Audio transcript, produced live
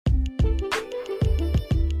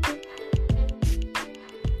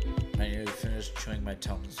chewing my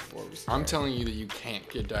Tums before we started. I'm telling you that you can't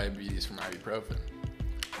get diabetes from ibuprofen.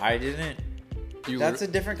 I didn't. That's a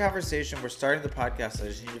different conversation. We're starting the podcast. I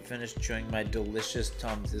just need to finish chewing my delicious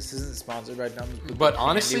Tums. This isn't sponsored by Tums. But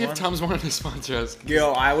honestly, if Tums wanted to sponsor us...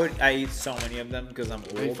 Yo, I eat so many of them because I'm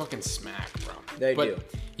old. They fucking smack, bro. They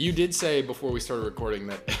but do. You did say before we started recording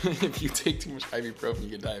that if you take too much ibuprofen, you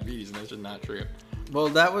get diabetes, and that's just not true. Well,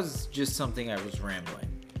 that was just something I was rambling.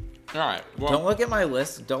 All right. Well, Don't look at my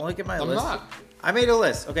list. Don't look at my list. I'm not. I made a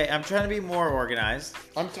list. Okay, I'm trying to be more organized.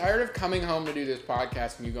 I'm tired of coming home to do this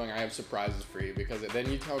podcast and you going, I have surprises for you, because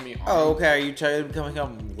then you tell me... Oh, okay. Are you tired of coming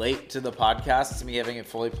home late to the podcast to me having it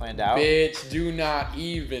fully planned out? Bitch, do not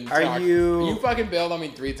even Are talk. you... You fucking bailed on me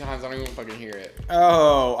 3 times. I don't even fucking hear it.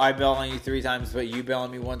 Oh, I bailed on you 3 times, but you bailed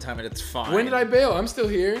on me 1 time and it's fine. When did I bail? I'm still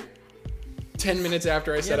here. 10 minutes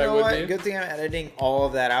after I said I would be. Good thing I'm editing all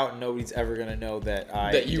of that out and nobody's ever going to know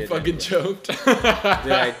that you fucking choked. That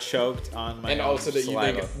I choked on my And also that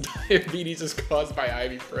saliva. you think diabetes is caused by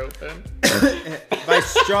ibuprofen. By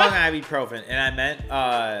strong ibuprofen, and I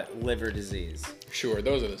meant liver disease. Sure,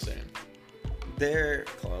 those are the same. They're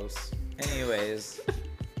close. Anyways.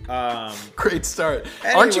 Great start.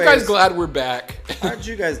 Aren't you guys glad we're back? Aren't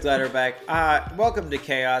you guys glad we're back? Welcome to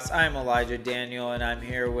Chaos. I'm Elijah Daniel, and I'm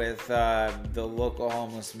here with the local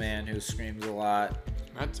homeless man who screams a lot.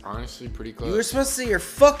 That's honestly pretty close. You were supposed to say your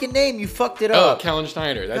fucking name. You fucked it Oh, up. Kellen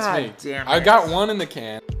Schneider. That's God me. damn I it. got 1 in the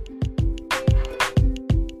can.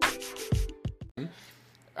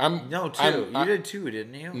 No, 2. You did 2,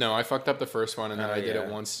 didn't you? No, I fucked up the first one, and then I did it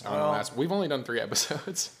once on the last. We've only done 3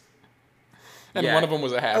 episodes. And one of them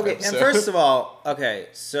was a half episode. And first of all,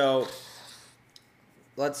 so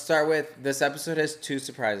let's start with this episode has 2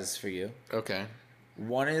 surprises for you. Okay.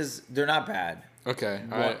 One is they're not bad. Okay.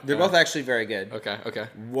 They're both actually very good. Okay.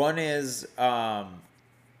 One is I'm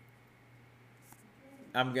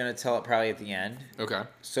gonna tell it probably at the end. Okay.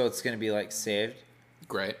 So it's gonna be like saved.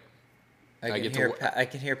 Great. I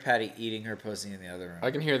can hear Patty eating her pussy in the other room.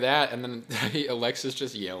 I can hear that, and then Alexa's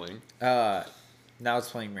just yelling. Now it's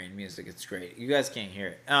playing rain music. It's great. You guys can't hear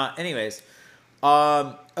it. Anyways,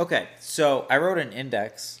 okay. So I wrote an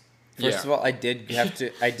index. First of all, I did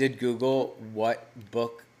Google what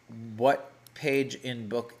page in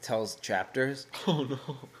book tells chapters. Oh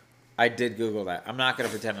no. I did Google that. I'm not gonna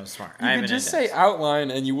pretend I'm smart. You could just say outline,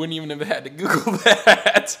 and you wouldn't even have had to Google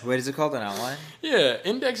that. What is it called? An outline? Yeah,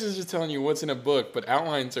 index is just telling you what's in a book, but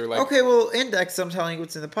outlines are like... Okay, well, index, I'm telling you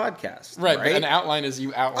what's in the podcast. Right, but an outline is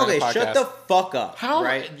you outline a podcast. Okay, shut the fuck up. How?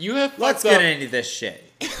 Right? You have Let's fucked up. get into this shit.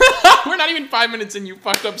 We're not even 5 minutes in. You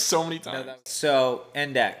fucked up so many times. So,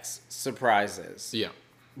 index, surprises. Yeah.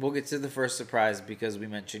 We'll get to the first surprise because we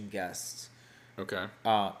mentioned guests. Okay.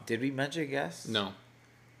 Did we mention guests? No.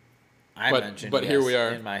 I mentioned guests here we are.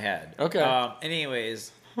 in my head. Okay.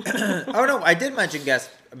 Anyways. Oh, no, I did mention guests.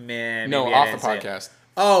 Man, no, off the podcast.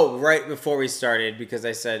 Oh, right before we started because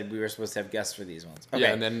I said we were supposed to have guests for these ones. Okay.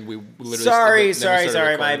 Yeah, and then we literally...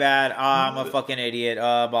 Sorry, my bad. I'm a fucking idiot.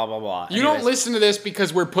 Blah, blah, blah. You don't listen to this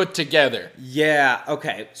because we're put together. Yeah,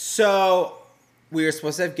 okay. So... we were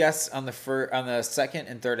supposed to have guests on the second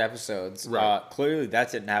and third episodes. Right. Clearly,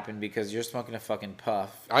 that didn't happen because you're smoking a fucking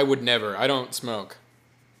puff. I would never. I don't smoke.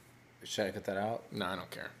 Should I cut that out? No, I don't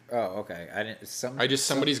care. Oh, okay. I didn't.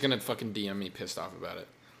 Somebody's gonna fucking DM me pissed off about it.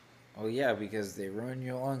 Oh yeah, because they ruin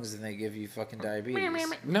your lungs and they give you fucking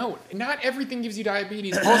diabetes. No, not everything gives you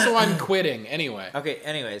diabetes. Also, I'm quitting anyway. Okay.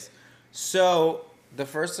 Anyways, so the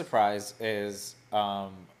first surprise is I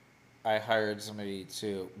hired somebody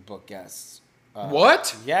to book guests.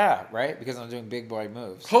 What? Yeah, right? Because I'm doing big boy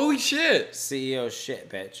moves. Holy shit. CEO shit,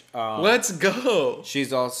 bitch. Let's go.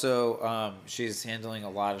 She's also, she's handling a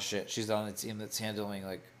lot of shit. She's on the team that's handling,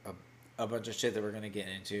 like, a bunch of shit that we're going to get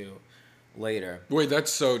into later. Wait,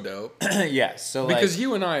 that's so dope. Yeah, so, because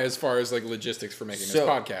you and I, as far as, like, logistics for making this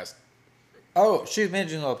podcast... Oh, she's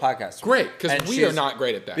managing the whole podcast. Great, because we are not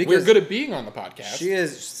great at that. We're good at being on the podcast. She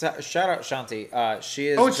is. Shout out Shanti. She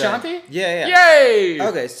is. Oh, it's Shanti? Yeah. Yay!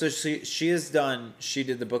 Okay, so she is done. She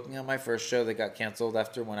did the booking on my first show that got canceled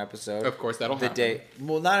after 1 episode. Of course, that'll happen.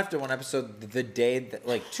 Well, not after 1 episode. The day that,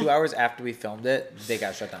 like 2 hours after we filmed it, they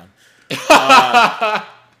got shut down.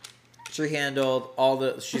 She handled all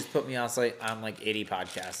the. She's put me on like 80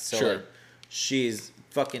 podcasts. So sure. Like, she's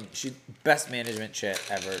best management shit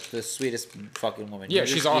ever. The sweetest fucking woman. Yeah,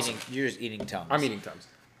 she's awesome. You're just eating Tums. I'm eating Tums.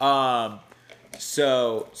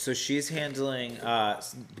 So she's handling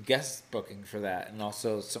guest booking for that, and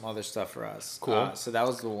also some other stuff for us. Cool. So that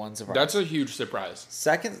was the one surprise. That's a huge surprise.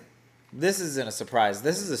 Second, this isn't a surprise.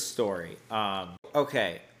 This is a story.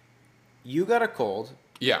 Okay, you got a cold.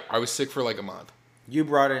 Yeah, I was sick for like a month. You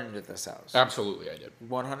brought it into this house. Absolutely, I did.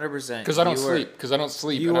 100%. Because I don't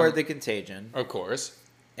sleep. You were the contagion. Of course.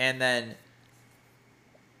 And then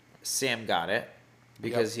Sam got it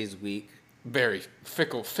because he's weak. Very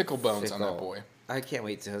fickle bones on that boy. I can't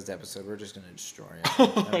wait to his episode. We're just going to destroy him.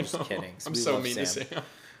 I'm just kidding. I'm so mean to Sam.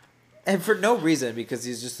 And for no reason, because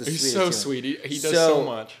he's just the sweetest. He's so sweet. He does so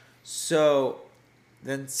much. So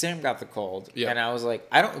then Sam got the cold, and I was like,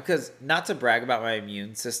 because not to brag about my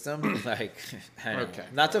immune system, like,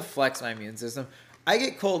 not to flex my immune system. I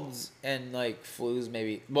get colds and like flus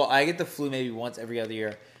maybe. Well, I get the flu maybe once every other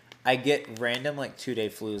year. I get random like 2-day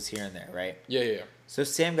flus here and there, right? Yeah. So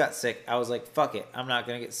Sam got sick. I was like, fuck it. I'm not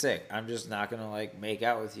going to get sick. I'm just not going to like make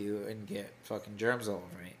out with you and get fucking germs all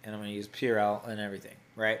over me. And I'm going to use Purell and everything,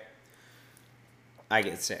 right? I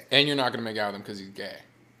get sick. And you're not going to make out with him because he's gay.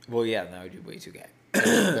 Well, yeah, that would be way too gay.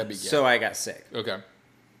 That'd be gay. So I got sick. Okay.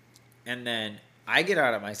 And then I get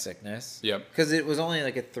out of my sickness. Yep. Because it was only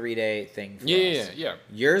like a 3-day thing for us. Yeah.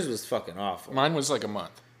 Yours was fucking awful. Mine was like a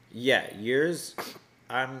month. Yeah, yours...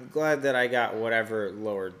 I'm glad that I got whatever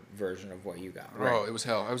lowered version of what you got. Right? Oh, it was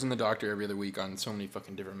hell. I was in the doctor every other week on so many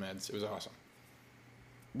fucking different meds. It was awesome.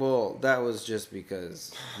 Well, that was just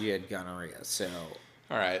because you had gonorrhea, so...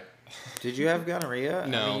 All right. Did you have gonorrhea?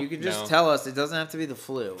 No. I mean, you can just tell us. It doesn't have to be the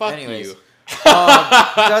flu. Fuck Anyways, you. It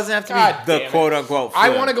doesn't have to be the quote-unquote flu. I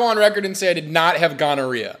want to go on record and say I did not have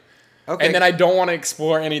gonorrhea. Okay. And then I don't want to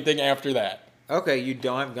explore anything after that. Okay, you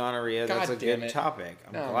don't have gonorrhea. That's a good topic.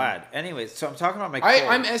 I'm glad. Anyways, so I'm talking about my cold.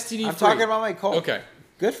 I'm STD free. I'm talking about my cold. Okay.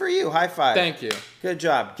 Good for you. High five. Thank you. Good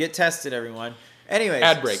job. Get tested, everyone. Anyways.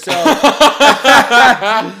 Ad break. So,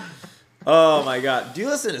 oh, my God. Do you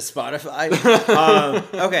listen to Spotify?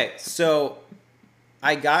 Okay, so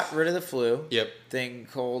I got rid of the flu. Yep. Thing,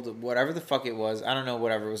 cold, whatever the fuck it was. I don't know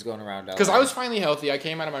whatever was going around. Because I was finally healthy. I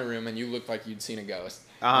came out of my room, and you looked like you'd seen a ghost.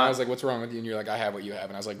 And I was like, what's wrong with you? And you're like, I have what you have.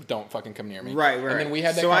 And I was like, don't fucking come near me. Right. And then we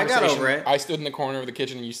had that conversation. I got over it. I stood in the corner of the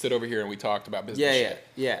kitchen and you stood over here and we talked about business shit.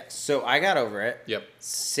 Yeah. So I got over it. Yep.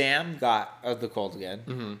 Sam got the cold again.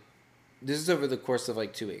 Mm-hmm. This is over the course of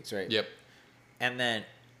like 2 weeks, right? Yep. And then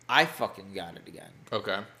I fucking got it again.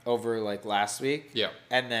 Okay. Over like last week. Yeah.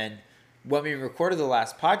 And then when we recorded the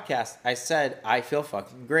last podcast, I said, I feel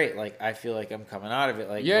fucking great. Like, I feel like I'm coming out of it.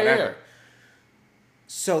 Like, whatever. Yeah.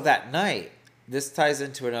 So that night... This ties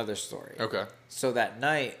into another story. Okay. So that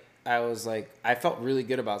night, I was like, I felt really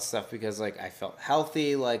good about stuff because, like, I felt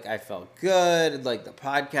healthy. Like, I felt good. Like, the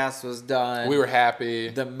podcast was done. We were happy.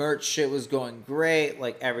 The merch shit was going great.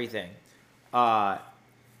 Like, everything. And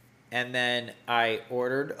then I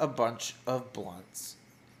ordered a bunch of blunts.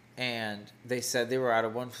 And they said they were out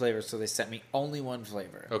of one flavor, so they sent me only one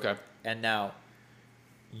flavor. Okay. And now,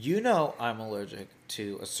 you know I'm allergic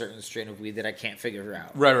to a certain strain of weed that I can't figure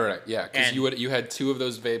out. Right. Yeah, because you had 2 of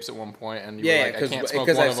those vapes at one point, and you were like, I can't smoke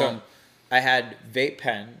one of them. I had vape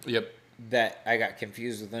pen. Yep. That I got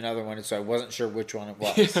confused with another one, and so I wasn't sure which one it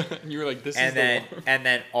was. You were like, this is the one. And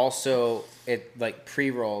then also, it like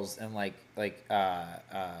pre-rolls and like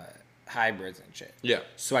hybrids and shit. Yeah.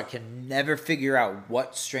 So I can never figure out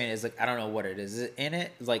what strain it is. Like, I don't know what it is in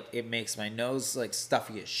it. Like, it makes my nose like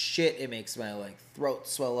stuffy as shit. It makes my like throat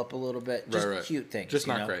swell up a little bit. Just cute things. Just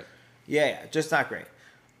not great. Yeah, just not great.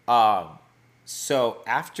 So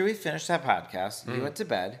after we finished that podcast, we went to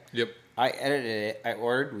bed. Yep. I edited it. I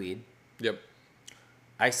ordered weed. Yep.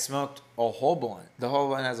 I smoked a whole blunt. The whole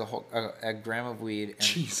blunt has a gram of weed and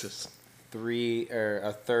Jesus.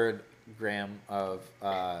 a third gram of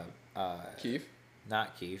keef?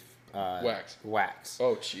 Not keef. Wax.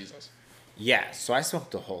 Oh, Jesus. Yeah, so I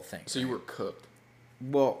smoked the whole thing. So you were cooked.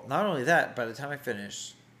 Well, not only that, by the time I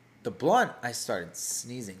finished the blunt, I started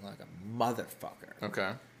sneezing like a motherfucker.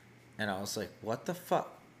 Okay. And I was like, what the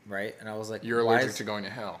fuck? Right? And I was like, you're allergic to going to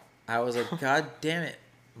hell. I was like, God damn it.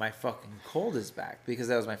 My fucking cold is back. Because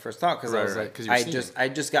that was my first thought. Because I was like, I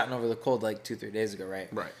just gotten over the cold like 2-3 days ago, right?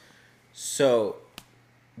 Right. So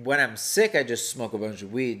when I'm sick, I just smoke a bunch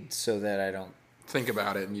of weed so that I don't think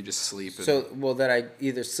about it and you just sleep. That I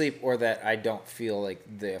either sleep or that I don't feel like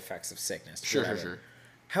the effects of sickness. Sure.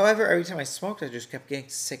 However, every time I smoked, I just kept getting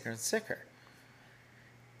sicker and sicker.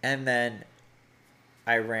 And then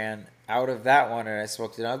I ran out of that one and I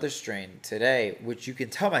smoked another strain today, which you can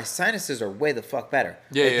tell my sinuses are way the fuck better.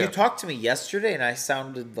 Yeah, You talked to me yesterday and I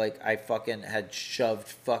sounded like I fucking had shoved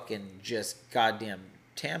fucking just goddamn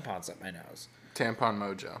tampons up my nose. Tampon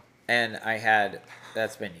mojo. And I had...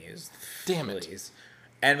 That's been used. Damn it. Please.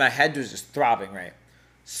 And my head was just throbbing, right?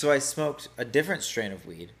 So I smoked a different strain of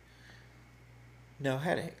weed. No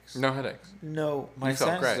headaches. No headaches. No, my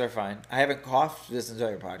sinuses are fine. I haven't coughed this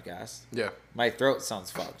entire podcast. Yeah. My throat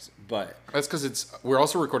sounds fucked, but that's because we're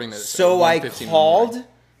also recording this. So I called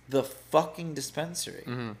the fucking dispensary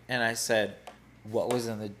and I said, "What was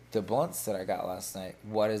in the blunts that I got last night?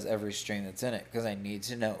 What is every strain that's in it? Because I need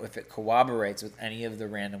to know if it corroborates with any of the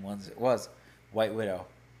random ones it was." White Widow.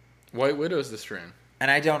 White Widow is the strain,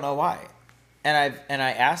 and I don't know why. And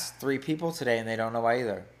I asked 3 people today, and they don't know why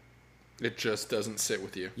either. It just doesn't sit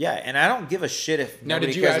with you. Yeah, and I don't give a shit if. Now,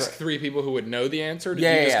 did you ask 3 people who would know the answer? Or did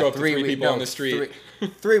you just go up to 3 people on the street?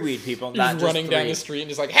 3 weed people, not just running 3. down the street and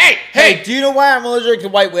just like, hey! Do you know why I'm allergic to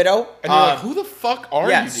White Widow? And you're like, who the fuck are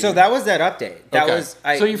you? Yeah, so that was that update. That was.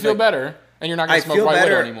 So you feel better, and you're not gonna smoke White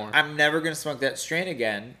Widow anymore. I'm never gonna smoke that strain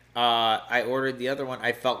again. I ordered the other one.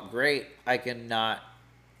 I felt great. I cannot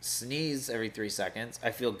sneeze every 3 seconds.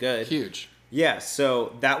 I feel good. Huge. Yeah,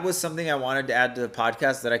 so that was something I wanted to add to the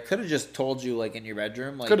podcast that I could have just told you like in your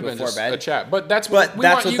bedroom, like could have before been just bed. A chat, but that's what we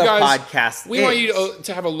want you the guys. Podcast we want you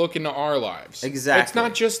to have a look into our lives. Exactly.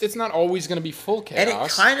 It's not always going to be full chaos. And it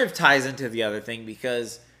kind of ties into the other thing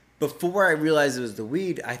because before I realized it was the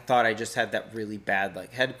weed, I thought I just had that really bad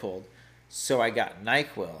like head cold, so I got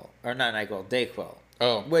NyQuil or not NyQuil, Dayquil.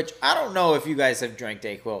 Oh. Which I don't know if you guys have drank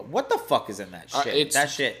Dayquil. What the fuck is in that shit? That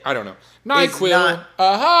shit. I don't know. NyQuil.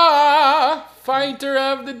 Aha! Fighter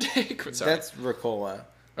of the Dayquil. Sorry. That's Ricola.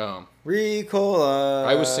 Oh. Ricola.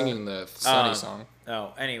 I was singing the Sunny song.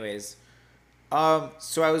 Oh, anyways.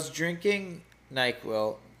 So I was drinking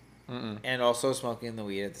NyQuil and also smoking the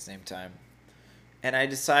weed at the same time. And I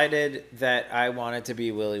decided that I wanted to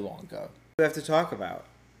be Willy Wonka. We have to talk about.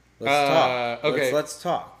 Let's talk. Okay. Let's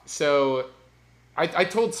talk. So I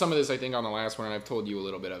told some of this, I think, on the last one, and I've told you a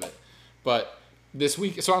little bit of it. But this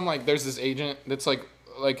week, so I'm like, there's this agent that's like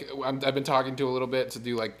I've been talking to a little bit to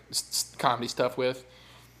do like comedy stuff with.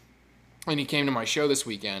 And he came to my show this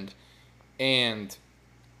weekend, and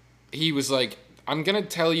he was like, I'm going to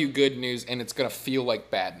tell you good news, and it's going to feel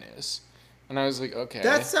like bad news. And I was like, okay.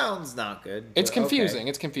 That sounds not good. It's confusing. Okay.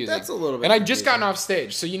 It's confusing. That's a little bit. And I just gotten off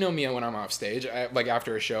stage, so you know me when I'm off stage. Like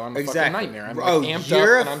after a show, I'm a fucking nightmare. I'm like amped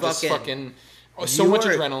up, and I'm just fucking so much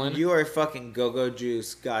adrenaline. You are fucking go-go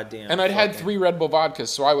juice, goddamn. And I'd had 3 Red Bull vodkas,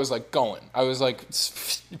 so I was like going. I was like,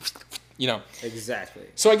 you know. Exactly.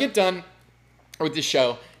 So I get done with the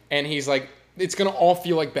show, and he's like, it's gonna all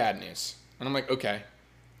feel like bad news, and I'm like, okay.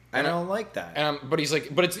 I don't like that. But he's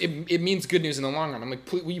like, but it means good news in the long run. I'm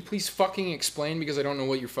like, will you please fucking explain, because I don't know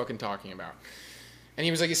what you're fucking talking about. And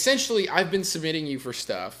he was like, essentially, I've been submitting you for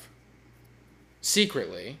stuff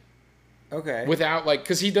secretly. Okay. Without like,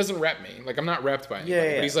 because he doesn't rep me. Like, I'm not repped by anybody.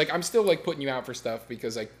 Yeah. But he's like, I'm still like putting you out for stuff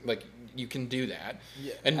because like you can do that.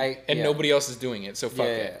 Yeah. And nobody else is doing it, so fuck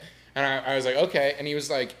it. And I was like, okay. And he was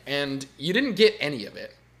like, and you didn't get any of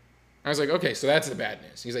it. I was like, okay, so that's the bad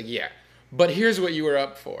news. He's like, yeah. But here's what you were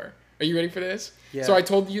up for. Are you ready for this? Yeah. So I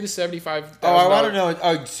told you the $75,000. Oh, I want to know.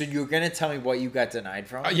 Oh, so you're going to tell me what you got denied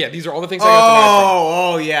from? Yeah, these are all the things I got denied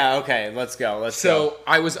from. Oh, yeah. Okay, let's go. So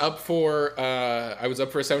I was up for a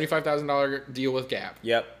 $75,000 deal with Gap.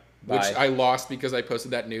 Yep. Which I lost because I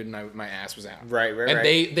posted that nude and my ass was out. Right. And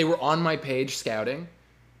they were on my page scouting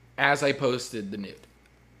as I posted the nude.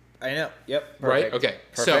 I know. Yep. Perfect. Right? Okay.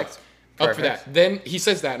 Perfect. So up for that. Then he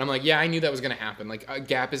says that, and I'm like, yeah, I knew that was going to happen. Like,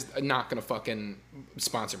 Gap is not going to fucking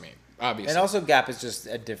sponsor me, obviously. And also, Gap is just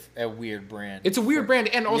a weird brand. It's a weird brand.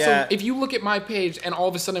 And also, if you look at my page and all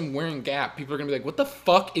of a sudden I'm wearing Gap, people are going to be like, what the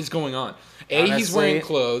fuck is going on? Honestly, he's wearing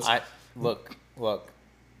clothes. Look.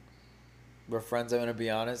 We're friends, I'm going to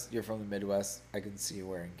be honest. You're from the Midwest. I can see you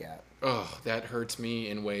wearing Gap. Oh, that hurts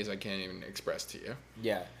me in ways I can't even express to you.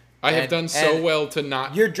 Yeah. I have done so well to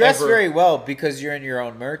not. You're dressed very well because you're in your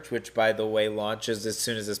own merch, which, by the way, launches as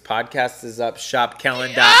soon as this podcast is up.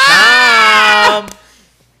 Shopkellen.com.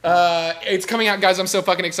 It's coming out, guys. I'm so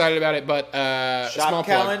fucking excited about it. But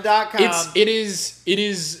Shopkellen.com. It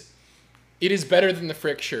is better than the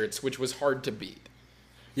Frick shirts, which was hard to beat.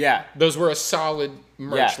 Yeah, those were a solid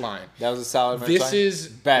merch line. That was a solid merch line. This is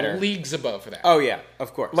better, leagues above that. Oh yeah,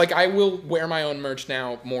 of course. Like, I will wear my own merch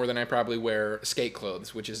now more than I probably wear skate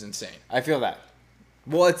clothes, which is insane. I feel that.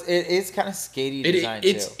 Well, it is kind of skatey design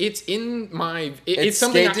too. It's in my. It's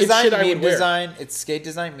something. Skate design, it's shit I would design. Wear. It's skate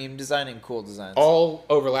design, meme design, and cool designs. All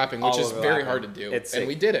overlapping, which is very hard to do. And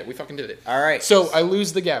we did it. We fucking did it. All right. So I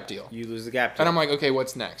lose the Gap deal. You lose the Gap deal. And I'm like, okay,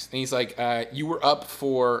 what's next? And he's like, you were up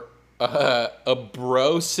for a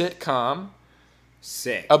bro sitcom.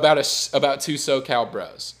 Sick. About two SoCal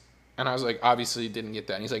bros. And I was like, obviously didn't get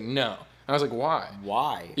that. And he's like, no. And I was like, why?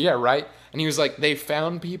 Why? Yeah, right? And he was like, they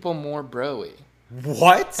found people more bro-y.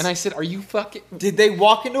 What? And I said, are you fucking... Did they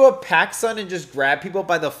walk into a PacSun and just grab people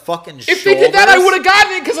by the fucking shoulders? If they did that, I would have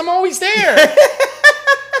gotten it because I'm always there.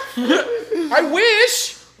 I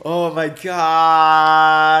wish. Oh my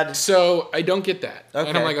god. So I don't get that. Okay.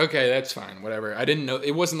 And I'm like, okay, that's fine, whatever. I didn't know.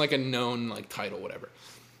 It wasn't like a known like title, whatever.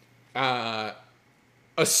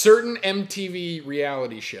 A certain MTV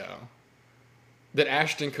reality show that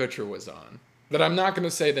Ashton Kutcher was on, that I'm not going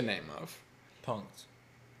to say the name of. Punked.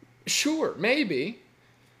 Sure, maybe,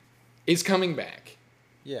 is coming back.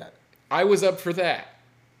 Yeah. I was up for that.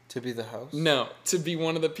 To be the host? No, to be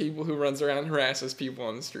one of the people who runs around and harasses people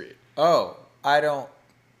on the street. Oh, I don't...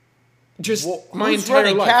 Just well, my who's entire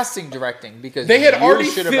running life. casting directing? Because They had you already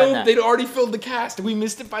should have been filled. that. They'd already filled the cast. We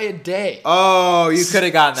missed it by a day. Oh, you could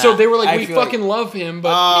have gotten that. So they were like, I "We feel fucking love him,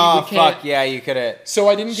 but Oh, we can't." fuck yeah, you could have. So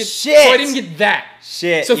I didn't get. Shit. So I didn't get that.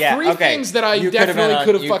 Shit. So yeah, three okay. things that I You could've definitely been on-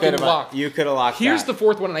 could have you fucking could've- locked. You could have locked. Here's that. the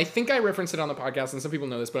fourth one, and I think I referenced it on the podcast, and some people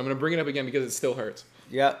know this, but I'm going to bring it up again because it still hurts.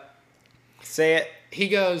 Yep. Say it. He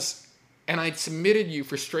goes, and I submitted you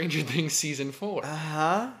for Stranger Things season 4,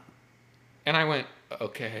 and I went,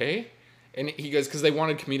 okay. And he goes, because they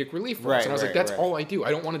wanted comedic relief for us. And I was like, that's all I do.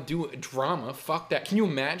 I don't want to do a drama. Fuck that. Can you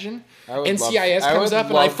imagine? NCIS comes up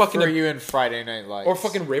and I fucking... for you in Friday Night Lights. Or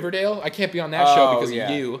fucking Riverdale. I can't be on that show because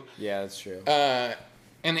of you. Yeah, that's true.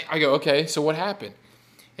 And I go, okay, so what happened?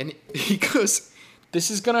 And he goes, this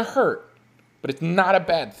is going to hurt, but it's not a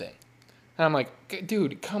bad thing. And I'm like,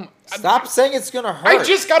 dude, come... Stop saying it's going to hurt. I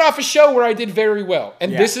just got off a show where I did very well.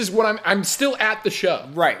 And this is what I'm still at the show.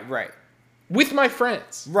 Right. With my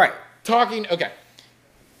friends. Right. Talking, okay.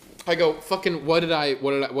 I go, fucking, what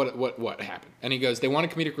happened? And he goes, they wanted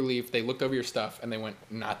comedic relief. They looked over your stuff and they went,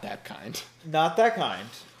 not that kind. Not that kind,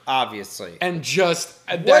 obviously. And just...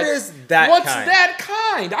 What is that What's kind? that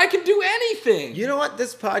kind? I can do anything. You know what?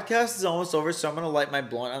 This podcast is almost over, so I'm going to light my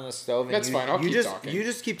blunt on the stove. And That's fine. I'll keep talking. You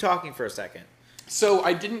just keep talking for a second. So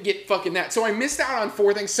I didn't get fucking that. So I missed out on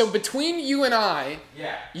 4 things. So between you and I,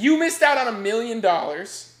 Yeah. you missed out on $1 million.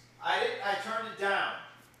 I turned it down.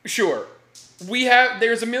 Sure.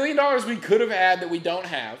 There's $1 million we could have had that we don't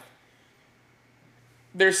have.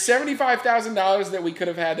 There's $75,000 that we could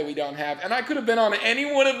have had that we don't have. And I could have been on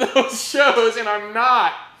any one of those shows, and I'm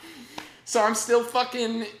not. So I'm still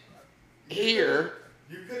fucking here.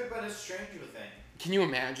 You could have been a Stranger Thing. Can you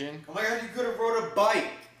imagine? Oh my god, you could have rode a bike.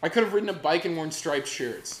 I could have ridden a bike and worn striped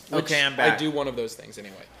shirts. Okay, I'm back. I do one of those things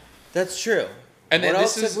anyway. That's true. And then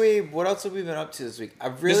what else have we been up to this week?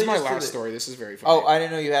 This is my last story. This is very funny. Oh, I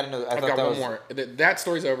didn't know you had another. I've got one more. That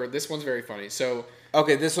story's over. This one's very funny. So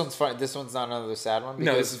okay, this one's funny. This one's not another sad one.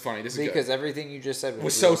 No, this is funny. This is because good. everything you just said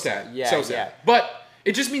was so sad. Yeah, so sad. Yeah. But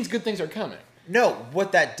it just means good things are coming. No,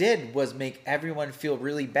 what that did was make everyone feel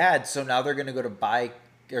really bad. So now they're gonna go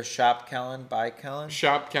to Shop Kellen.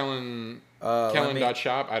 Shop Kellen.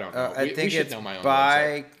 Kellen.shop. I don't know. I think we should it's know my own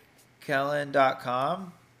website.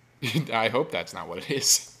 buykellen.com. I hope that's not what it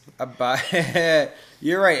is.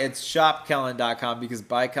 You're right. It's shopkellen.com because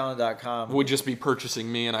buykellen.com would just be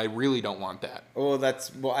purchasing me, and I really don't want that.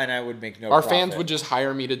 And I would make no. Our profit. fans would just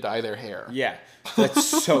hire me to dye their hair. Yeah, that's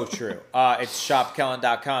so true. It's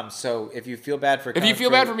shopkellen.com. So if you feel bad for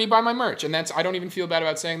bad for me, buy my merch, and I don't even feel bad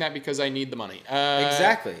about saying that because I need the money.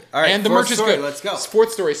 Exactly. All right, and the merch is good. Let's go.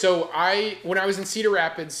 Sports story. So when I was in Cedar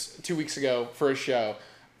Rapids 2 weeks ago for a show,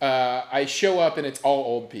 I show up and it's all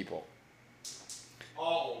old people.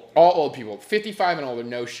 All old people, 55 and older,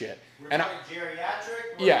 no shit. We're talking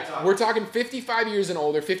geriatric? Yeah, we're talking 55 years and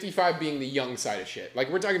older, 55 being the young side of shit. Like,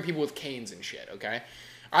 we're talking people with canes and shit, okay?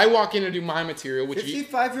 I walk in to do my material, which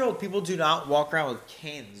 55-year-old people do not walk around with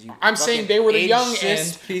canes. I'm saying they were the young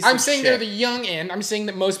end. I'm saying shit. they're the young end. I'm saying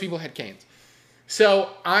that most people had canes. So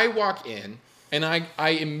I walk in, and I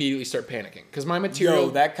immediately start panicking because my material. Yo,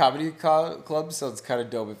 that comedy club sounds kind of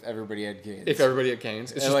dope if everybody had canes. If everybody had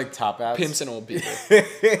canes, it's just like top hats, pimps and old people.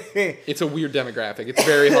 It's a weird demographic. It's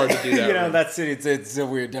very hard to do that. That's it. It's a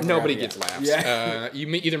weird demographic. Nobody gets laughs. Yeah. You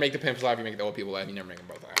either make the pimps laugh, you make the old people laugh. You never make them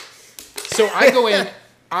both laugh. So I go in.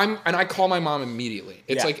 I call my mom immediately.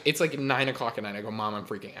 It's like 9 o'clock at night. I go, Mom, I'm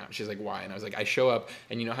freaking out. She's like, why? And I was like, I show up,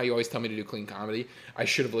 and you know how you always tell me to do clean comedy? I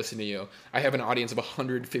should have listened to you. I have an audience of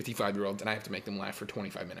 155-year-olds, and I have to make them laugh for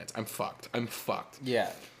 25 minutes. I'm fucked. Yeah.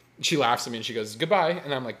 She laughs at me, and she goes, goodbye.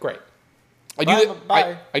 And I'm like, great.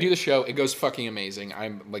 Bye. I do the show. It goes fucking amazing.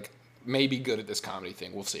 I'm like maybe good at this comedy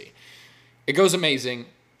thing. We'll see. It goes amazing,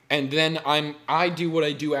 and then I do what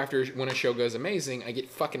I do after when a show goes amazing. I get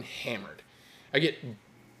fucking hammered. I get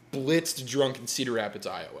blitzed drunk in Cedar Rapids,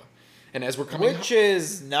 Iowa. And as we're coming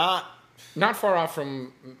is not far off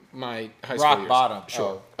from my high school rock years. bottom.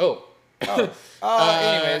 Sure. Oh,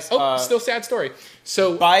 Anyways. Still sad story.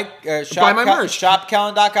 So buy my merch.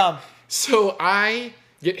 Shopkellen.com. So I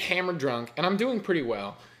get hammered drunk, and I'm doing pretty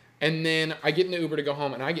well. And then I get in the Uber to go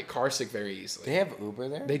home, and I get car sick very easily. They have Uber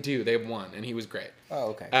there? They do. They have one, and he was great. Oh,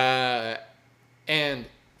 okay. And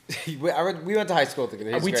we went to high school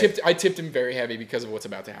together. I tipped him very heavy because of what's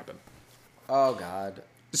about to happen. Oh, God.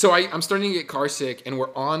 So I'm starting to get car sick, and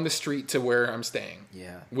we're on the street to where I'm staying.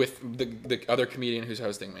 Yeah. With the other comedian who's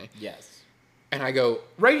hosting me. Yes. And I go,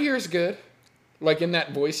 right here is good. Like in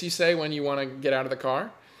that voice you say when you want to get out of the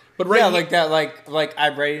car. But right like that, like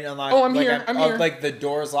I'm ready to unlock. Oh, I'm here. Like the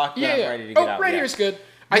door's locked, but I'm ready to get out. Right here's good.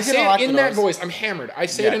 I say it in that voice. I'm hammered. I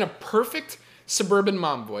say it in a perfect suburban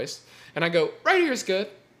mom voice. And I go, right here's good.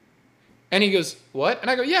 And he goes, what?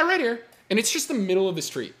 And I go, yeah, right here. And it's just the middle of the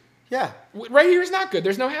street. Yeah. Right here is not good.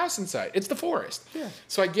 There's no house in sight. It's the forest. Yeah.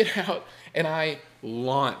 So I get out and I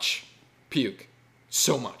launch puke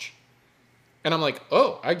so much. And I'm like,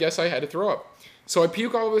 oh, I guess I had to throw up. So I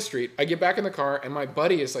puke all over the street. I get back in the car and my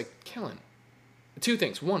buddy is like, Kellen, 2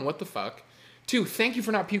 things. 1, what the fuck? 2, thank you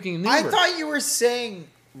for not puking in the Uber. I thought you were saying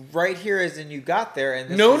right here as in you got there.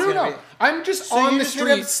 And No. I'm just on the street.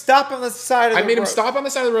 Made him stop on the side of the road. I made him stop on the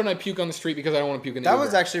side of the road and I puke on the street because I don't want to puke in the Uber. That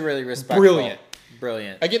was actually really respectful.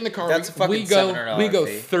 Brilliant. I get in the car. That's a fucking we go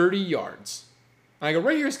 30 yards. And I go,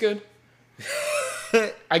 right here is good.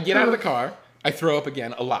 I get out of the car. I throw up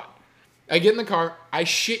again a lot. I get in the car. I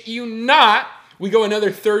shit you not. We go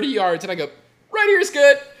another 30 yards and I go, right here is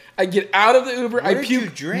good. I get out of the Uber. I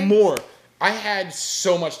puke more. I had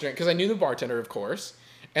so much drink because I knew the bartender, of course.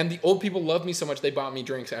 And the old people loved me so much they bought me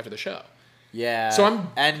drinks after the show. Yeah. So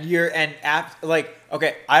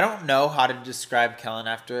okay, I don't know how to describe Kellen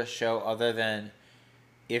after a show other than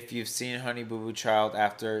if you've seen Honey Boo Boo Child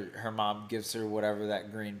after her mom gives her whatever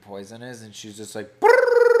that green poison is and she's just like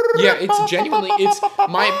yeah, it's genuinely, it's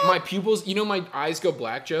my pupils, you know, my eyes go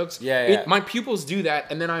black jokes. Yeah. My pupils do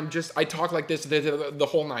that, and then I talk like this the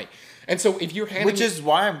whole night. And so if you're handing... Which is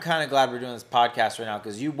why I'm kind of glad we're doing this podcast right now,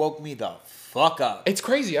 because you woke me the fuck up. It's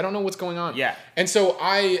crazy. I don't know what's going on. Yeah. And so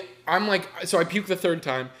I'm like, so I puke the 3rd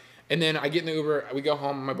time, and then I get in the Uber, we go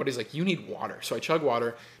home, and my buddy's like, you need water. So I chug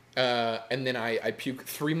water, and then I puke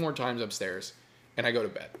 3 more times upstairs, and I go to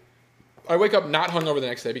bed. I wake up not hungover the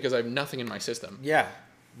next day because I have nothing in my system. Yeah.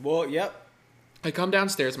 Well, yep. I come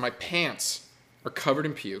downstairs, my pants are covered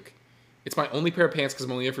in puke. It's my only pair of pants because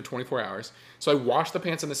I'm only there for 24 hours. So I wash the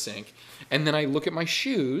pants in the sink, and then I look at my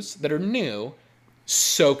shoes that are new,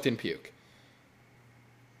 soaked in puke.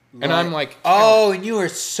 And I'm like... Oh, and you were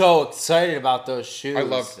so excited about those shoes. I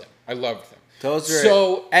loved them. Those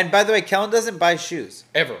are... And by the way, Kellen doesn't buy shoes.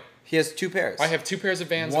 Ever. He has 2 pairs. I have 2 pairs of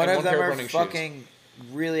Vans and 1 pair of running shoes. One of them are fucking...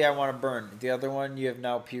 Really, I want to burn. The other one you have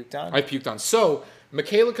now puked on? I puked on. So...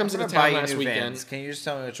 Michaela comes into town last weekend. Vans. Can you just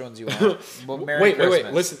tell me which ones you want? Well, wait.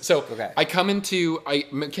 Listen. So okay.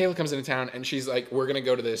 Michaela comes into town and she's like, "We're gonna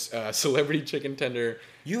go to this celebrity chicken tender."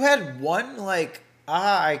 You had one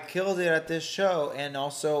I killed it at this show, and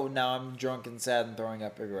also now I'm drunk and sad and throwing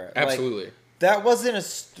up everywhere. Absolutely. That wasn't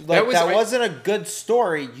wasn't a good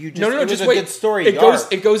story. You just no. Just wait. Good story.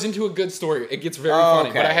 It goes into a good story. It gets very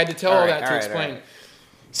funny. Okay. But I had to tell all that to explain. Right.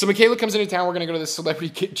 So Michaela comes into town. We're going to go to this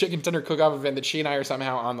celebrity chicken tender cook-off event that she and I are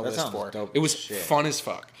somehow on the list for. It was fun as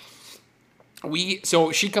fuck.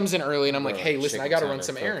 So she comes in early, and I'm like, hey, listen, I got to run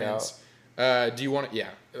some errands. Do you want to?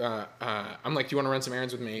 Yeah. I'm like, do you want to run some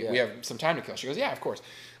errands with me? Yeah. We have some time to kill. She goes, yeah, of course.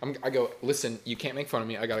 I go, listen, you can't make fun of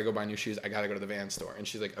me. I got to go buy new shoes. I got to go to the Vans store. And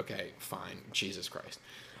she's like, okay, fine. Jesus Christ.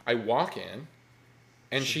 I walk in.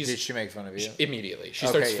 And did she make fun of you? Immediately. She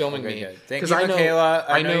starts filming me. Thank you, Michaela.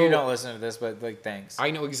 I know you don't listen to this, but thanks.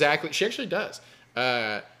 I know exactly. She actually does.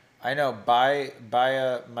 I know. Buy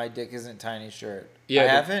a My Dick Isn't Tiny shirt.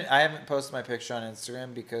 Yeah, I haven't posted my picture on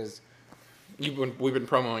Instagram because we've been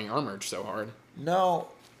promoting our merch so hard. No,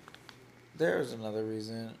 there's another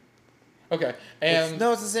reason. Okay, it's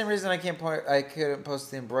the same reason I couldn't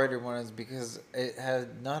post the embroidered one is because it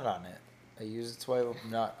had nut on it. I used its way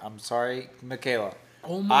nut. I'm sorry, Michaela.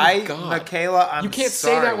 Oh my God. Michaela, I'm sorry. You can't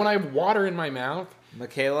say that when I have water in my mouth.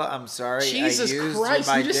 Michaela, I'm sorry. Jesus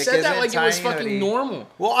Christ, you just said that like it was fucking normal.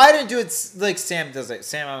 Well, I didn't do it like Sam does it.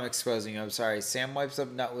 Sam, I'm exposing you. I'm sorry. Sam wipes up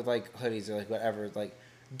nut with hoodies or whatever.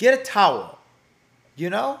 Get a towel. You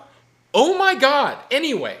know? Oh my God.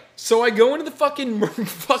 Anyway, so I go into the fucking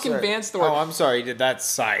Vans store. Oh, I'm sorry. Did that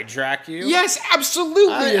sidetrack you? Yes,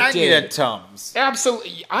 absolutely I need a Tums.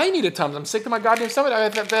 Absolutely. I need a Tums. I'm sick to my goddamn stomach.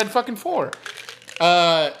 I've had fucking 4.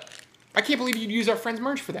 I can't believe you'd use our friend's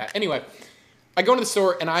merch for that. Anyway, I go into the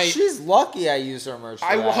store and She's lucky I use her merch.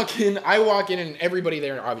 I walk in, and everybody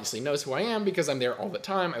there obviously knows who I am because I'm there all the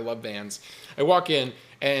time. I love Vans. I walk in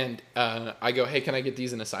and I go, hey, can I get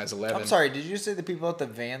these in a size 11? I'm sorry, did you say the people at the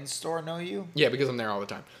Vans store know you? Yeah, because I'm there all the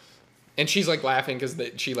time. And she's like laughing because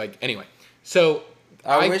she like, anyway. So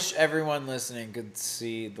I wish everyone listening could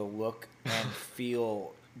see the look and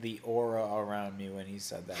feel the aura around me when he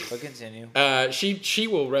said that. But continue. She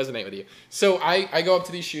will resonate with you. So I go up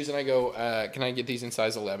to these shoes and I go, can I get these in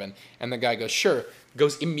size 11? And the guy goes, sure.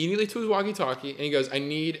 Goes immediately to his walkie-talkie and he goes, I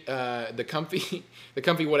need the comfy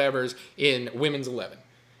whatevers in women's 11.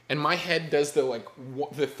 And my head does the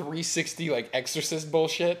 360 like exorcist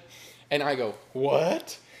bullshit. And I go,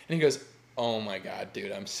 what? And he goes, oh my God,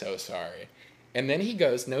 dude, I'm so sorry. And then he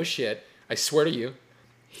goes, no shit, I swear to you.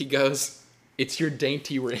 He goes, it's your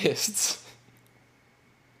dainty wrists.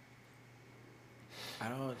 I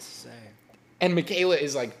don't know what to say. And Michaela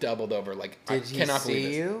is like doubled over. Like, I cannot believe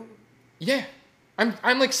this. You? Yeah.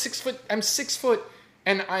 I'm like 6 foot. I'm 6 foot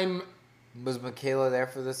and I'm... Was Michaela there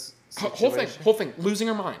for this situation? Whole thing. Losing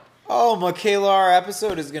her mind. Oh, Michaela, our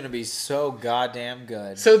episode is going to be so goddamn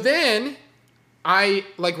good. So then I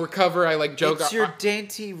like recover. I like joke. It's your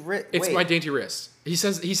dainty wrist. It's my dainty wrist. He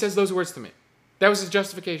says those words to me. That was his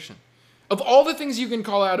justification. Of all the things you can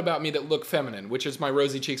call out about me that look feminine, which is my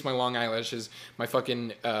rosy cheeks, my long eyelashes, my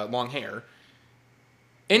fucking long hair,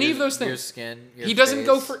 of those things. Your skin, he doesn't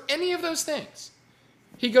go for any of those things.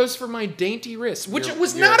 He goes for my dainty wrist, which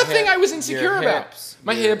was not a thing I was insecure about.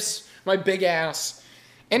 My hips, my big ass,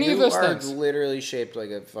 of those things. You are literally shaped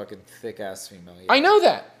like a fucking thick ass female. Yeah. I know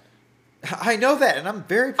that. I know that, and I'm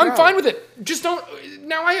very proud. I'm fine with it. Just don't...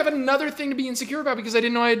 Now I have another thing to be insecure about because I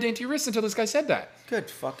didn't know I had dainty wrists until this guy said that. Good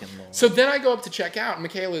fucking lord. So then I go up to check out, and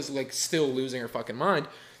Michaela's like still losing her fucking mind.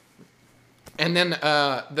 And then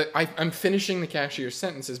I'm finishing the cashier's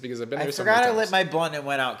sentences because I've been there so many times. I lit my blunt and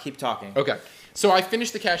went out. Keep talking. Okay. So I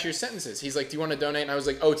finished the cashier's sentences. He's like, do you want to donate? And I was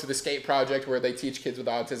like, oh, to the skate project where they teach kids with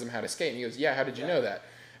autism how to skate. And he goes, yeah, how did you know that?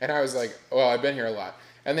 And I was like, well, I've been here a lot.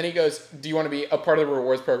 And then he goes, do you want to be a part of the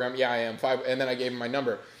rewards program? Yeah, I am. 5. And then I gave him my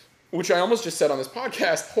number, which I almost just said on this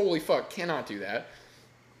podcast. Holy fuck, cannot do that.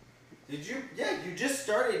 Did you? Yeah, you just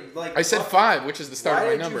started like. I said 5, which is the start of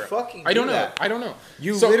my number. You fucking I don't know. I don't know.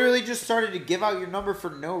 You literally just started to give out your number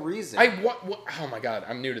for no reason. Oh my God,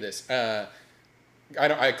 I'm new to this.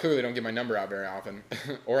 I clearly don't give my number out very often,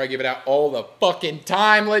 or I give it out all the fucking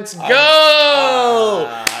time. Let's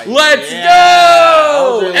go! Let's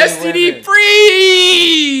go! Elderly STD women.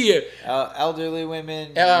 Free! Elderly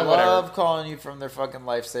women love whatever. calling you from their fucking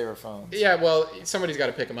lifesaver phones. Yeah, well, somebody's got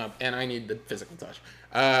to pick them up, and I need the physical touch.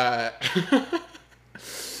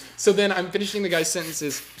 So then I'm finishing the guy's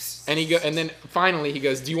sentences, and then finally he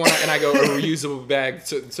goes, "Do you want?" And I go, "A reusable bag,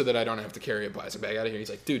 so that I don't have to carry a plastic bag out of here."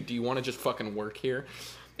 He's like, "Dude, do you want to just fucking work here?"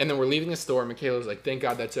 And then we're leaving the store. Michaela's like, "Thank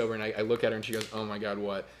God that's over." And I look at her and she goes, "Oh my God,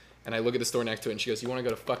 what?" And I look at the store next to it and she goes, "You want to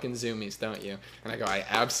go to fucking Zoomies, don't you?" And I go, "I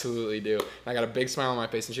absolutely do." And I got a big smile on my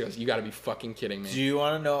face and she goes, "You got to be fucking kidding me." Do you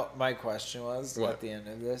want to know what my question was what? At the end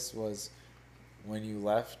of this? Was when you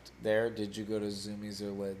left there, did you go to Zoomies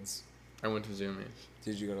or Lids? I went to Zoomies.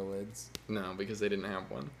 Did you go to Lids? No, because they didn't have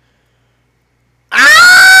one.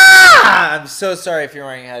 Ah! I'm so sorry if you're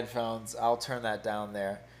wearing headphones. I'll turn that down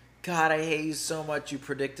there. God, I hate you so much, you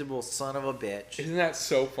predictable son of a bitch. Isn't that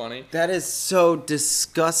so funny? That is so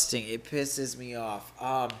disgusting. It pisses me off.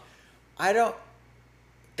 I don't.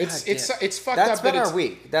 It's fucked That's up. Been our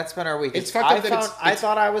week. That's been our week. It's fucked up that it's I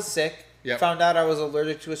thought I was sick. Yep. Found out I was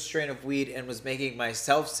allergic to a strain of weed and was making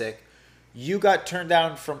myself sick. You got turned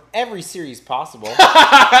down from every series possible.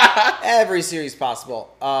 Every series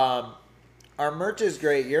possible. Our merch is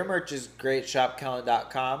great. Your merch is great.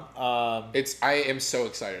 ShopKellen.com. I am so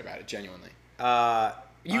excited about it, genuinely.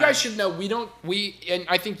 You guys should know and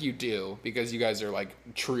I think you do because you guys are like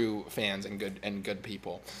true fans and good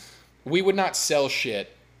people. We would not sell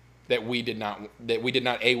shit that we did not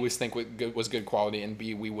A, was think was good quality, and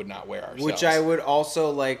B, we would not wear ourselves. Which I would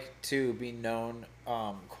also like to be known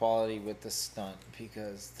quality with the stunt,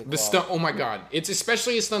 because the stunt. Oh my God, it's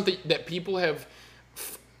especially a stunt that people have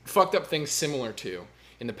fucked up things similar to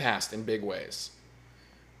in the past in big ways.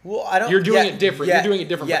 Well, I don't. You're doing it different. You're doing it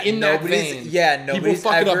different. Yeah, but in that vein, people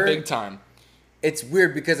fuck it up big time. It's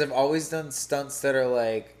weird because I've always done stunts that are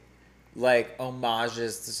like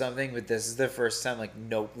homages to something, but this is the first time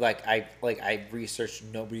I researched,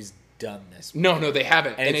 nobody's done this. No, they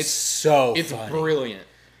haven't, and it's so it's funny. Brilliant.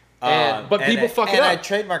 But people fuck it up. And I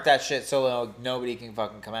trademarked that shit so nobody can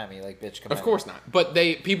fucking come at me like, bitch, come at me. Of course not. But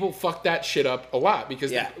people fuck that shit up a lot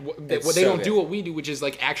because they don't do what we do, which is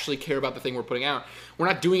like actually care about the thing we're putting out. We're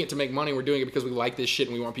not doing it to make money. We're doing it because we like this shit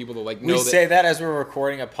and we want people to like know. We say that as we're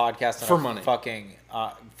recording a podcast for money.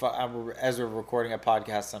 As we're recording a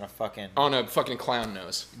podcast on a fucking clown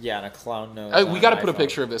nose. Yeah, on a clown nose. We got to put a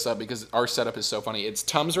picture of this up because our setup is so funny. It's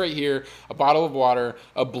Tums right here, a bottle of water,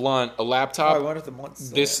 a blunt, a laptop. I wonder if the blunt's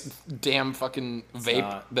this damn fucking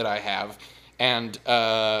vape that I have, and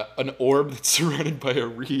an orb that's surrounded by a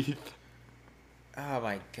wreath. Oh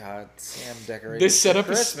my god, Sam decorated this setup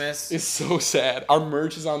Christmas. Is so sad. Our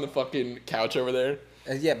merch is on the fucking couch over there.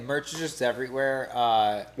 Yeah, merch is just everywhere.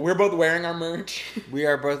 We're both wearing our merch. We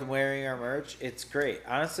are both wearing our merch. It's great.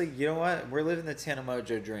 Honestly, you know what? We're living the Tana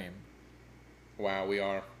Mojo dream. Wow, we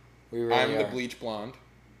are. We really I'm are. the bleach blonde.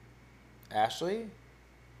 Ashley?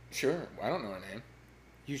 Sure. I don't know her name.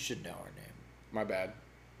 You should know her name. My bad.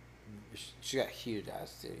 She got huge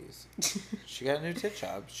ass titties. She got a new tit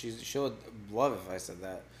job. She'll love if I said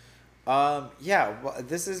that. Yeah, well,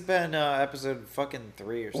 this has been episode fucking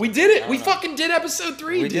 3 or something. We did it. We fucking did episode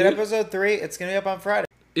 3. We did episode 3. It's gonna be up on Friday.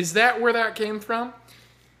 Is that where that came from?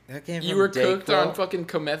 That came from you were cooked Dayquil. on fucking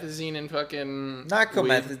comethazine and fucking not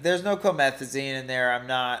comethazine. There's no comethazine in there. I'm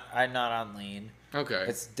not on lean. Okay.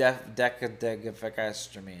 It's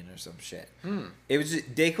decadegaphecastramine or some shit. It was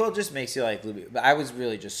Dayquil just makes you like Luby. But I was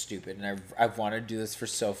really just stupid, and I've wanted to do this for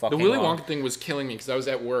so fucking long. The Willy Wonka thing was killing me because I was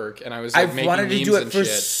at work and I was like, I've wanted to do it for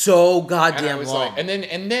so goddamn long. Like,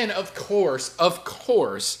 and then of course,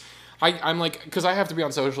 I'm like, because I have to be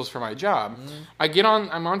on socials for my job.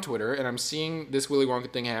 I'm on Twitter and I'm seeing this Willy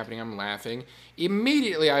Wonka thing happening. I'm laughing.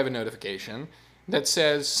 Immediately, I have a notification that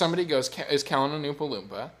says somebody goes, "Is Kellen a Oompa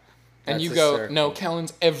Loompa?" And That's you go, hysterical. "No,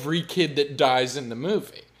 Kellen's every kid that dies in the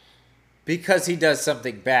movie." Because he does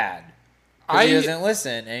something bad. He doesn't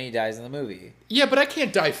listen and he dies in the movie. Yeah, but I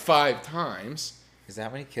can't die 5 times. Is that how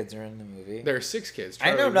many kids are in the movie? There are 6 kids.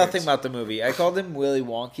 I know nothing about the movie. I called him Willy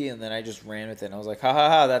Wonky and then I just ran with it. And I was like, ha ha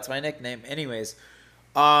ha, that's my nickname. Anyways,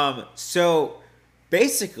 so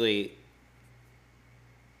basically,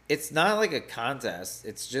 it's not like a contest.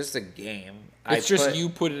 It's just a game. You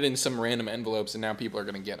put it in some random envelopes and now people are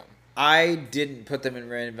going to get them. I didn't put them in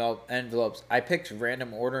random envelopes. I picked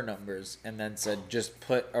random order numbers and then said, just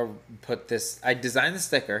put this. I designed the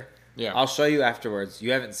sticker. Yeah. I'll show you afterwards.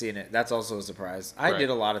 You haven't seen it. That's also a surprise. I Right. did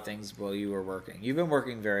a lot of things while you were working. You've been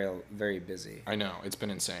working very, very busy. I know. It's been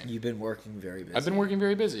insane. You've been working very busy. I've been working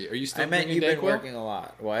very busy. Are you still drinking you've Dayquil? been working a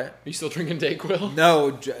lot. What? Are you still drinking Dayquil?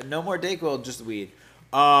 No, no more Dayquil, just weed.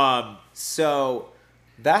 So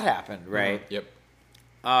that happened, right? Yep.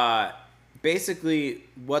 Basically,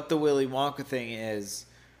 what the Willy Wonka thing is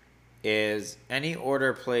any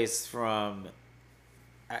order placed from.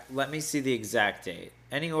 Let me see the exact date.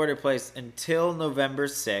 Any order placed until November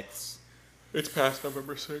 6th. It's past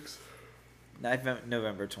November 6th.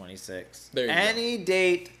 November 26th. There you any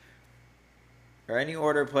date or any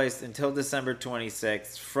order placed until December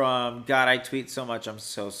 26th from, God, I tweet so much, I'm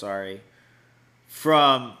so sorry.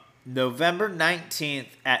 From November 19th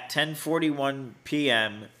at 10:41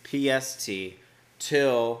 p.m. PST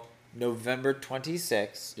till November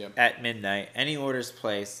 26th Yep. at midnight, any orders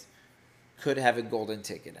placed could have a golden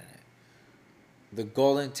ticket in it. The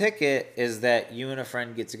golden ticket is that you and a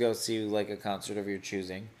friend get to go see like a concert of your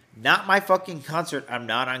choosing. Not my fucking concert. I'm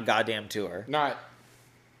not on goddamn tour. Not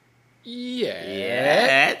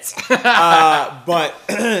yet.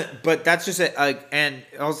 But that's just it. Like, and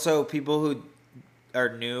also people who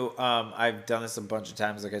are new. I've done this a bunch of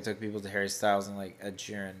times. Like I took people to Harry Styles and like Ed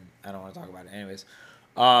Sheeran. I don't want to talk about it, anyways.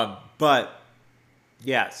 But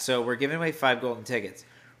yeah, so we're giving away 5 golden tickets,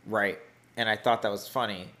 right? And I thought that was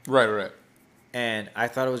funny. Right. And I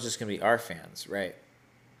thought it was just going to be our fans, right?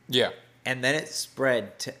 Yeah. And then it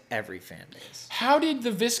spread to every fan base. How did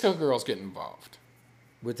the Visco girls get involved?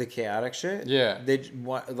 With the chaotic shirt? Yeah.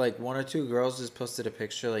 Like 1 or 2 girls just posted a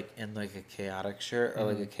picture like in like a chaotic shirt or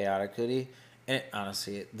like a chaotic hoodie. And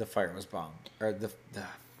honestly, the fire was bomb. Or the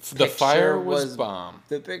fire was bomb.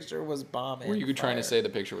 The picture was bomb. Were you trying to say the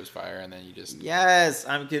picture was fire and then you just... Yes,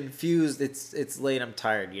 I'm confused. It's late. I'm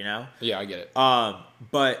tired, you know? Yeah, I get it.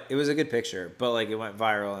 But it was a good picture. But like it went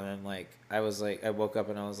viral and then like I woke up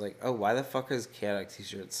and I was like, oh, why the fuck is chaotic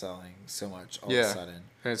t-shirts selling so much all of a sudden?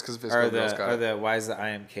 And it's because Visco girls got it. Why is the I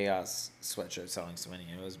Am Chaos sweatshirt selling so many?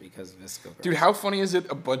 It was because of Visco girls. Dude, how funny is it?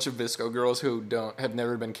 A bunch of Visco girls who have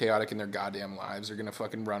never been chaotic in their goddamn lives are gonna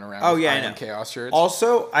fucking run around with I Am Chaos shirts.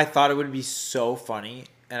 Also, I thought it would be so funny,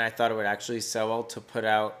 and I thought it would actually sell well to put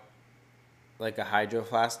out like a Hydro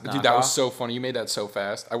Flask knockoff. Dude, that was so funny. You made that so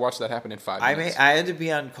fast. I watched that happen in 5 minutes. I had to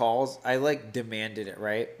be on calls. I like demanded it,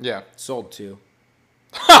 right? Yeah. Sold 2.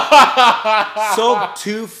 Sold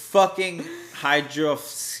 2 fucking Hydro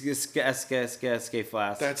Flask.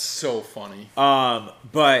 That's so funny.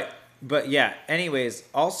 But yeah. Anyways,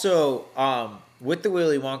 also with the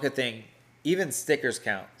Willy Wonka thing, even stickers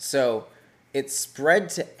count. So it spread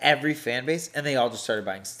to every fan base, and they all just started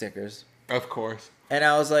buying stickers. Of course. And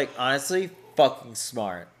I was like, honestly, fucking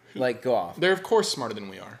smart. Like, go off. They're of course smarter than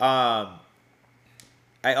we are.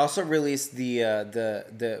 I also released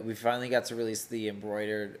the we finally got to release the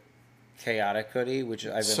embroidered chaotic hoodie, which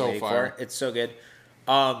I've been waiting for. It's so good.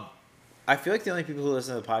 I feel like the only people who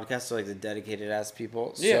listen to the podcast are like the dedicated ass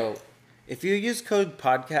people. Yeah. So if you use code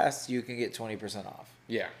podcast, you can get 20% off.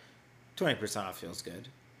 Yeah. 20% off feels good.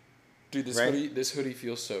 Dude, this hoodie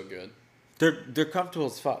feels so good. They're comfortable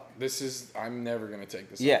as fuck. I'm never gonna take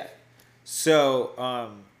this Yeah. off.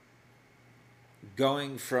 So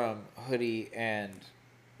going from hoodie and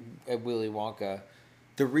Willy Wonka,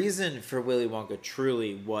 the reason for Willy Wonka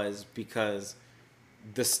truly was because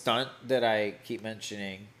the stunt that I keep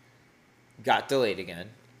mentioning got delayed again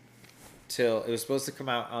till it was supposed to come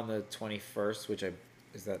out on the 21st, which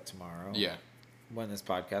is that tomorrow? Yeah. When this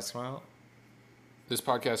podcast comes out? This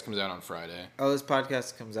podcast comes out on Friday. Oh, this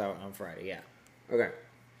podcast comes out on Friday. Yeah. Okay.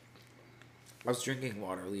 I was drinking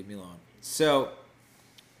water. Leave me alone. So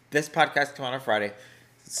this podcast comes out on Friday.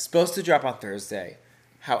 It's supposed to drop on Thursday.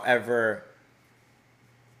 However,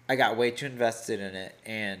 I got way too invested in it,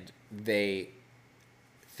 and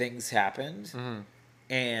things happened, Mm-hmm.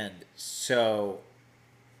 and so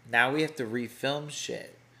now we have to refilm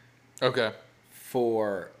shit. Okay.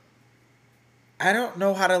 I don't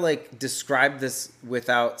know how to like describe this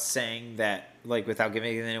without saying that, like without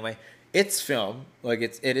giving anything away. It's film, like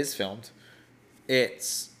it is filmed.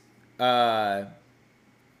 It's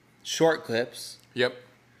short clips, Yep.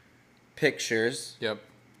 pictures. Yep.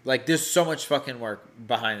 Like, there's so much fucking work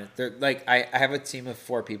behind it. Like, I have a team of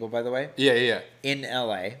 4 people, by the way, Yeah. in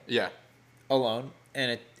LA Yeah. alone,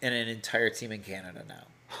 and an entire team in Canada now.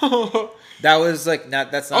 That was like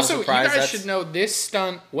that's not Also, a surprise. you guys should know this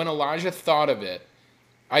stunt. When Elijah thought of it,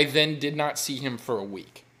 I then did not see him for a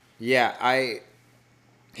week. Yeah,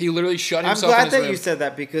 He literally shut I'm himself in glad his that room. you said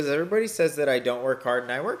that, because everybody says that I don't work hard,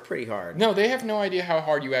 and I work pretty hard. No, they have no idea how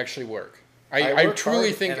hard you actually work. I work truly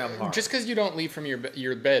hard think and I'm hard. just because you don't leave from your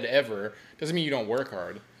bed ever doesn't mean you don't work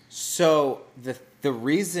hard. So the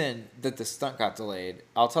reason that the stunt got delayed,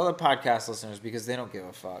 I'll tell the podcast listeners because they don't give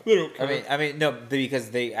a fuck. They don't care. I mean, no,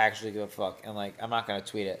 because they actually give a fuck, and like I'm not gonna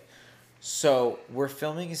tweet it. So we're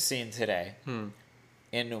filming a scene today,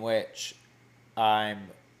 in which I'm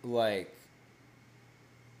like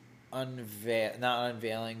not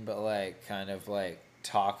unveiling, but like kind of like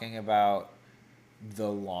talking about the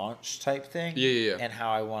launch type thing, Yeah. and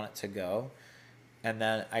how I want it to go. And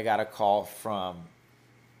then I got a call from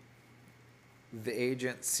the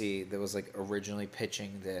agency that was like originally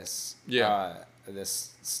pitching this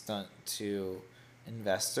this stunt to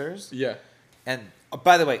investors. Yeah. And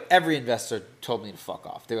by the way, every investor told me to fuck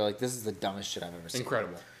off. They were like, "This is the dumbest shit I've ever seen."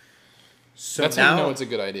 Incredible. So That's now, how you know it's a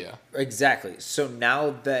good idea. exactly. So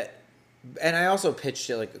now that, and I also pitched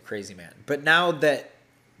it like a crazy man. But now that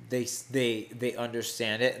they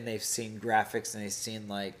understand it, and they've seen graphics, and they've seen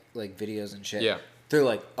like videos and shit. Yeah. They're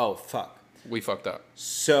like, "Oh fuck." We fucked up.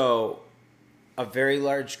 So a very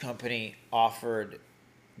large company offered,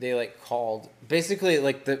 they like called, basically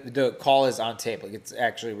like the call is on tape, like it's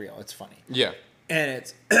actually real, it's funny, Yeah. and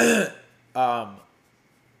it's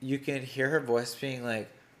you can hear her voice being like,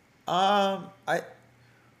 I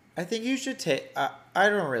think you should take, I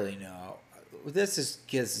don't really know, this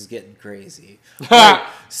is getting crazy. Like,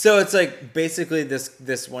 so it's like basically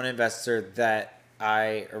this one investor that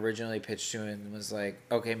I originally pitched to and was like,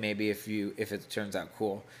 okay, maybe if it turns out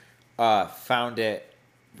cool, found it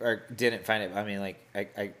or didn't find it. I mean, like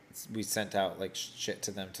we sent out like shit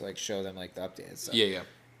to them to like show them like the updated stuff. Yeah.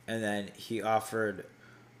 And then he offered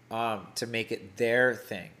to make it their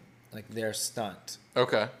thing, like their stunt,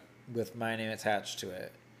 Okay. with my name attached to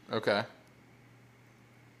it, Okay.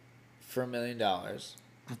 for $1 million.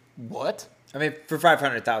 What? I mean, for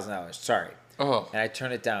 $500,000. Sorry. Oh. And I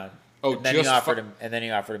turned it down. Oh, and then just he offered him. And then he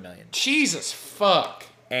offered $1 million. Jesus fuck.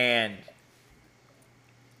 And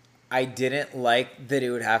I didn't like that it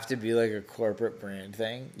would have to be like a corporate brand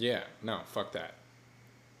thing. Yeah. No. Fuck that.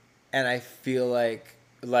 And I feel like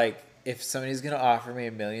if somebody's gonna offer me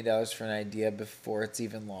 $1 million for an idea before it's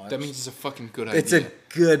even launched, That means it's a fucking good idea. it's a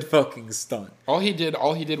good fucking stunt. All he did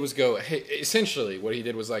was go, hey, essentially what he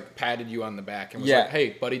did was like patted you on the back and was like, hey,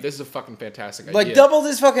 buddy, this is a fucking fantastic idea. Like doubled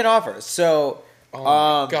his fucking offer. So,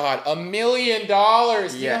 oh my God, $1 million.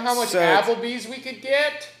 Do you know how much so Applebee's we could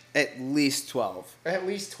get? at least 12. At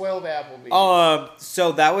least 12 Applebee's.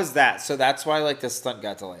 So that was that. So that's why like the stunt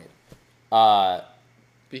got delayed.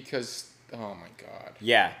 Because, oh my God.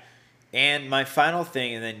 Yeah. And my final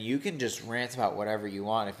thing, and then you can just rant about whatever you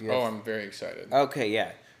want if you have. Oh, I'm very excited. Okay,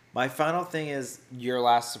 yeah. My final thing is your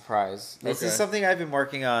last surprise. This is Okay. something I've been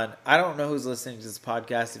working on. I don't know who's listening to this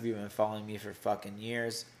podcast if you've been following me for fucking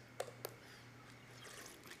years.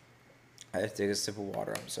 I have to take a sip of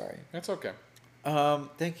water. I'm sorry. That's okay.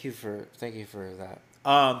 Thank you for that.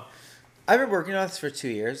 I've been working on this for 2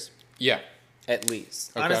 years Yeah. at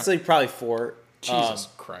least. Okay. Honestly, probably 4. Jesus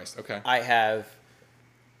Christ. Okay. I have.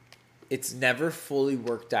 It's never fully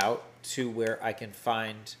worked out to where I can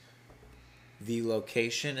find the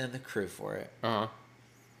location and the crew for it, Uh-huh.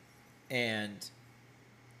 and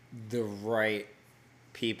the right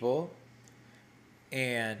people.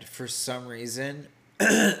 And for some reason,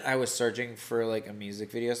 I was searching for like a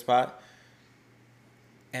music video spot,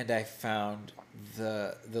 and I found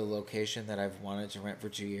the location that I've wanted to rent for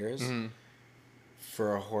 2 years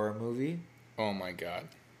for a horror movie. Oh my God.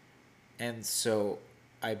 And so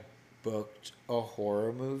I booked a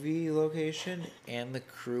horror movie location, and the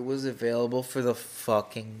crew was available for the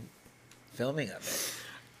fucking filming of it.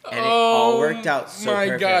 And it all worked out so my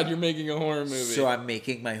perfect. God, you're making a horror movie. So I'm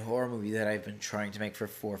making my horror movie that I've been trying to make for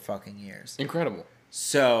 4 fucking years. Incredible.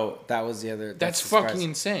 So that was the other. That's the surprise. fucking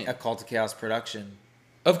insane. A Cult of Chaos production.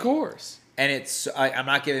 Of course. And it's. I'm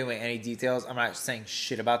not giving away any details. I'm not saying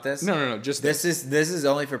shit about this. No. Just This is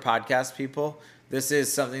only for podcast people. This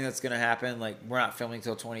is something that's gonna happen. Like we're not filming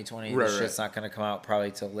till 2020. Right, This shit's right. not gonna come out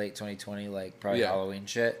probably till late 2020. Like probably Yeah. Halloween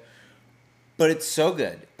shit. But it's so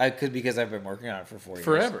good. Because I've been working on it for 4 years.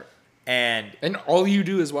 forever. And all you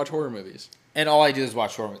do is watch horror movies. all I do is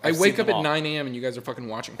watch horror movies. I I've wake seen up them at all. 9 a.m. and you guys are fucking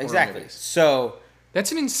watching horror Exactly. movies. So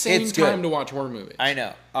That's an insane It's good. time to watch horror movies. I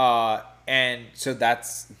know. And so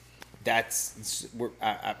that's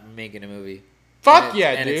I'm making a movie. Fuck And yeah,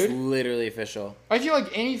 and dude. it's literally official. I feel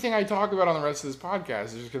like anything I talk about on the rest of this podcast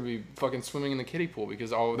is just gonna be fucking swimming in the kiddie pool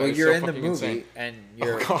because all of that Well, is you're so in the fucking movie, insane. and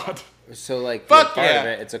you're Oh God. so like Fuck you're part of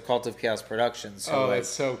yeah. it. It's a Cult of Chaos production. So Oh, like, that's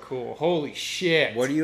so cool. Holy shit. what do you